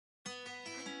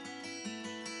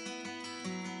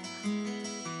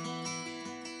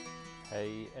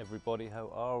everybody,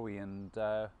 how are we? And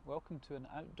welcome to an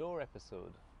outdoor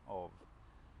episode of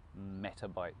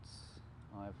Bytes.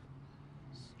 I've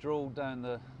strolled down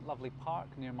the lovely park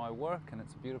near my work and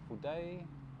it's a beautiful day,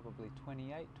 probably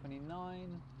 28,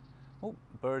 29. Oh,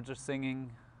 birds are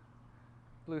singing,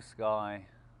 blue sky.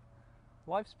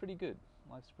 Life's pretty good,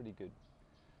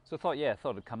 So I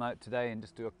thought I'd come out today and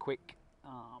just do a quick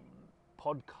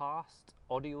podcast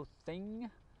audio thing.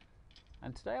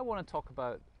 And today I want to talk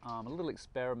about a little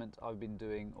experiment I've been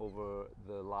doing over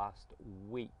the last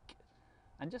week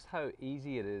and just how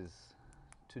easy it is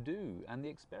to do. And the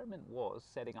experiment was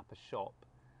setting up a shop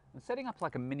and setting up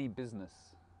like a mini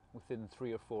business within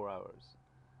 3 or 4 hours.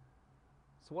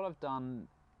 So what I've done,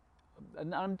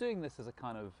 and I'm doing this as a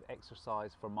kind of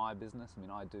exercise for my business. I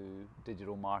mean, I do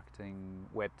digital marketing,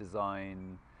 web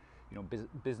design,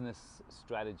 business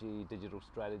strategy, digital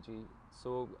strategy.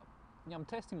 So I'm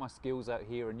testing my skills out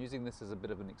here and using this as a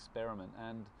bit of an experiment.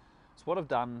 And so what I've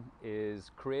done is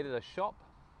created a shop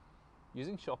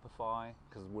using Shopify,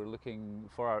 because we're looking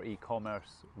for our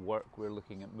e-commerce work. We're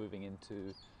looking at moving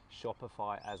into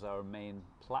Shopify as our main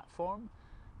platform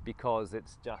because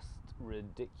it's just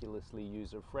ridiculously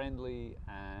user-friendly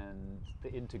and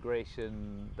the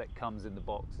integration that comes in the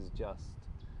box is just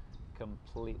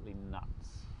completely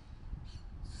nuts.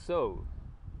 So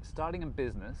starting a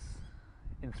business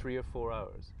in 3 or 4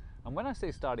 hours. And when I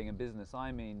say starting a business,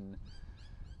 I mean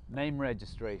name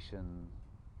registration,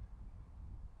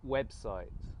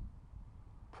 website,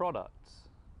 products,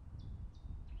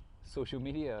 social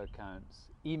media accounts,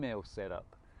 email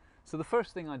setup. So the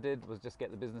first thing I did was just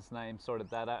get the business name, sorted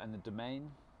that out, and the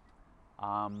domain.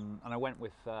 And I went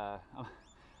with, I'm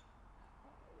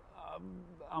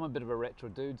a bit of a retro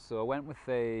dude, so I went with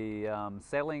a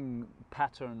selling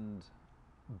patterned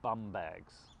bum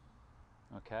bags.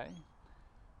 Okay,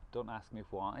 don't ask me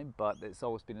why, but it's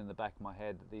always been in the back of my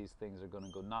head that these things are going to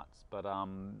go nuts. But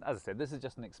as I said, this is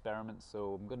just an experiment,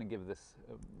 so I'm going to give this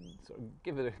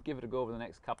give it a go over the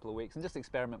next couple of weeks and just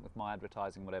experiment with my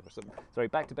advertising, whatever. So sorry,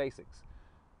 back to basics.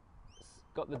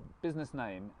 Got the business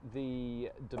name,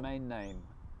 the domain name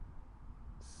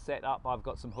set up. I've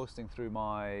got some hosting through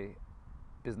my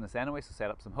business anyway, so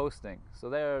set up some hosting. So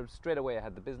there, straight away I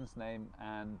had the business name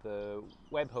and the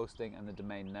web hosting and the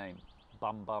domain name,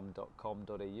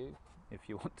 bumbum.com.au, if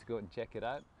you want to go and check it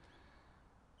out.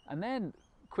 And then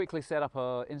quickly set up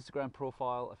a Instagram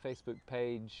profile, a Facebook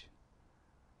page,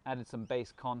 added some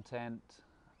base content,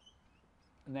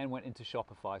 and then went into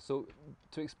Shopify. So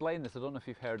to explain this, I don't know if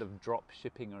you've heard of drop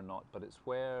shipping or not, but it's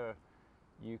where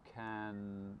you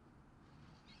can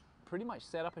pretty much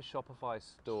set up a Shopify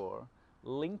store,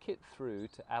 link it through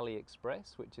to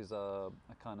AliExpress, which is a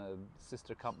kind of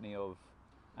sister company of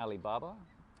Alibaba.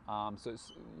 So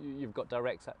you've got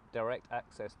direct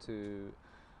access to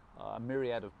a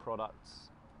myriad of products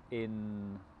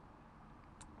in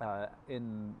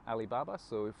Alibaba,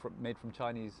 so made from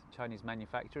Chinese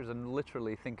manufacturers, and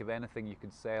literally think of anything you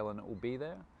could sell and it will be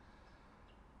there.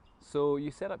 So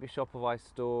you set up your Shopify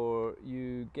store,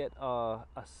 you get a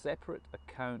separate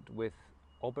account with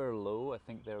Oberlo, I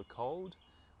think they're called,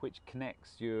 which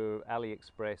connects your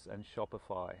AliExpress and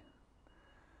Shopify.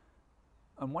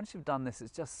 And once you've done this,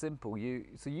 it's just simple.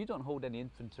 So you don't hold any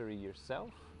inventory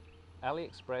yourself.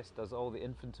 AliExpress does all the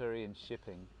inventory and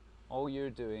shipping. All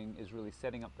you're doing is really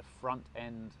setting up the front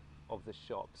end of the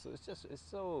shop. So it's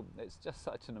just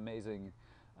such an amazing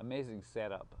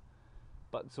setup.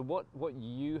 But so what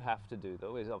you have to do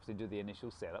though is obviously do the initial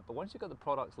setup. But once you've got the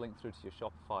products linked through to your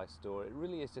Shopify store, it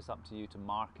really is just up to you to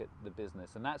market the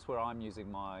business. And that's where I'm using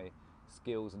my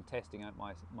skills and testing out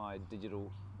my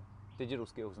digital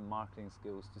skills and marketing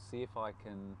skills to see if I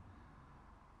can,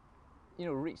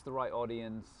 reach the right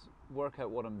audience, work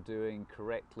out what I'm doing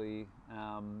correctly.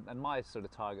 And my sort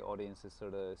of target audience is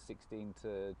sort of 16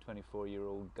 to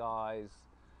 24-year-old guys.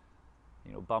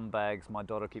 Bum bags, my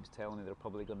daughter keeps telling me they're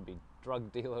probably going to be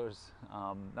drug dealers.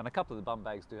 And a couple of the bum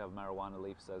bags do have marijuana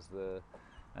leaves as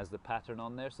the pattern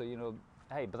on there. So,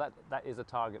 hey, but that is a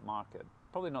target market.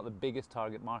 Probably not the biggest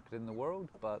target market in the world,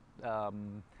 but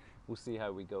we'll see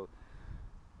how we go.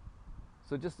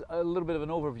 So just a little bit of an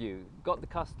overview. Got the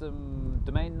custom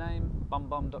domain name,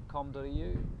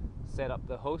 bumbum.com.au, set up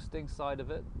the hosting side of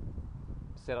it,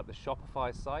 set up the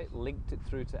Shopify site, linked it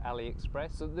through to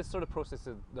AliExpress. So this sort of process,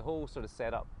 the whole sort of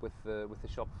setup with the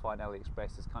Shopify and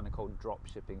AliExpress is kind of called drop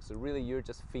shipping. So really you're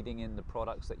just feeding in the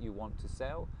products that you want to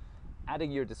sell,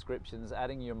 adding your descriptions,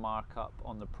 adding your markup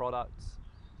on the products,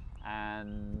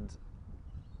 and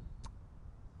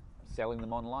selling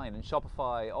them online. And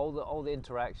Shopify, all the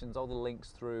interactions, all the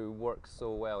links through works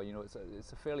so well.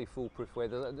 It's a fairly foolproof way.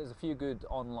 There's a few good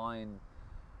online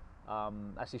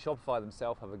Actually, Shopify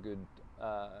themselves have a good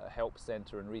help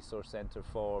center and resource center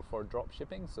for drop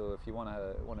shipping. So if you want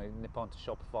to nip onto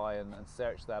Shopify and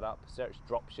search that up, search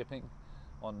drop shipping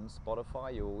on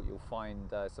Spotify, you'll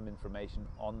find some information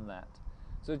on that.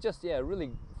 So just, yeah, a really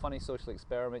funny social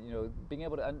experiment, you know, being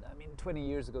able to, and I mean, 20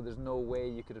 years ago, there's no way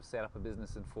you could have set up a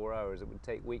business in 4 hours. It would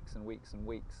take weeks and weeks and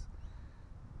weeks.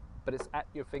 But it's at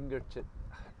your fingertips,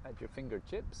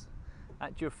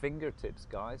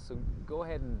 guys. So go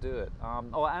ahead and do it.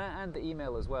 Oh, and the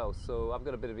email as well. So I've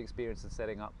got a bit of experience in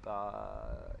setting up,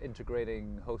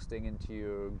 integrating hosting into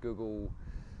your Google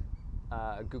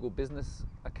business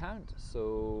account.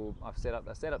 So I set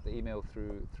up the email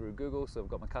through Google. So I've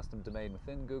got my custom domain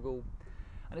within Google,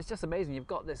 and it's just amazing. You've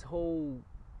got this whole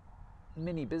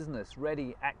mini business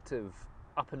ready, active,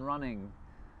 up and running,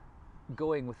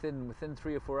 going within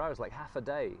 3 or 4 hours, like half a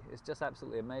day. It's just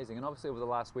absolutely amazing. And obviously over the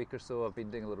last week or so, I've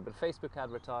been doing a little bit of Facebook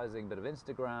advertising, a bit of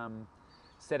Instagram,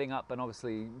 setting up and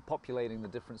obviously populating the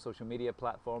different social media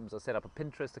platforms. I set up a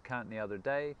Pinterest account the other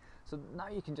day. So now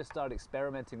you can just start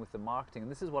experimenting with the marketing.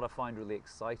 And this is what I find really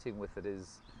exciting with it,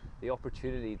 is the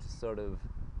opportunity to sort of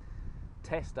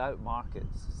test out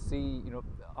markets. See, you know,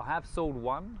 I have sold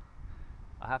one.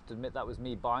 I have to admit that was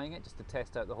me buying it just to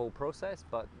test out the whole process,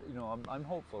 but you know, I'm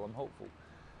hopeful.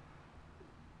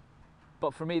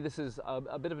 But for me, this is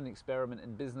a bit of an experiment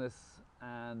in business,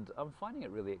 and I'm finding it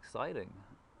really exciting.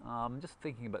 I'm just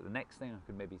thinking about the next thing I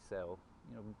could maybe sell.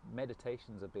 You know,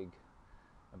 meditation's a big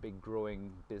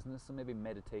growing business, so maybe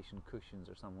meditation cushions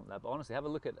or something like that. But honestly, have a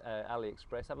look at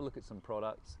AliExpress, have a look at some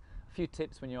products. A few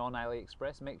tips when you're on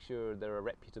AliExpress: make sure they're a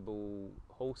reputable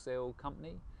wholesale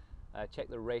company. Check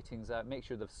their ratings out, make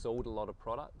sure they've sold a lot of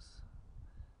products,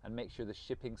 and make sure the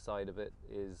shipping side of it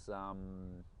is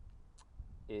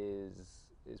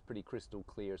pretty crystal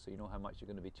clear, so you know how much you're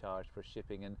going to be charged for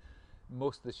shipping. And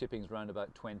most of the shipping is around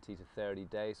about 20 to 30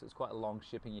 days, so it's quite a long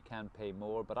shipping. You can pay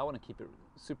more, but I want to keep it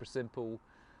super simple.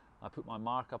 I put my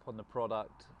markup on the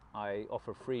product, I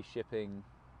offer free shipping,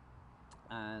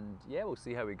 and yeah, we'll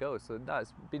see how we go. So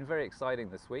that's been very exciting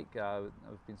this week. I've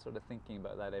been sort of thinking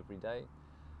about that every day.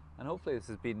 And hopefully this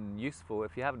has been useful.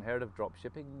 If you haven't heard of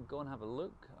dropshipping, go and have a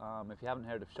look. If you haven't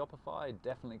heard of Shopify,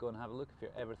 definitely go and have a look if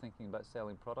you're ever thinking about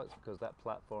selling products, because that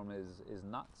platform is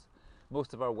nuts.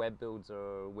 Most of our web builds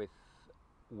are with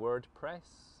WordPress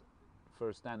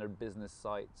for standard business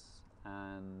sites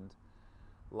and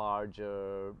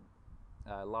larger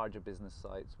business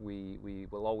sites. We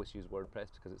will always use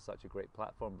WordPress because it's such a great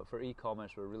platform. But for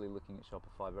e-commerce, we're really looking at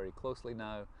Shopify very closely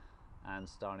now, and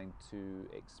starting to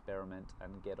experiment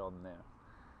and get on there.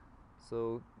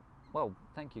 So, well,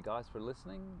 thank you guys for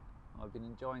listening. I've been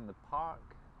enjoying the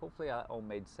park. Hopefully that all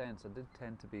made sense. I did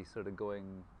tend to be sort of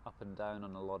going up and down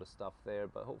on a lot of stuff there,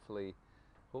 but hopefully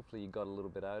you got a little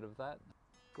bit out of that.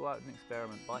 Go out and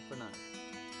experiment. Bye for now.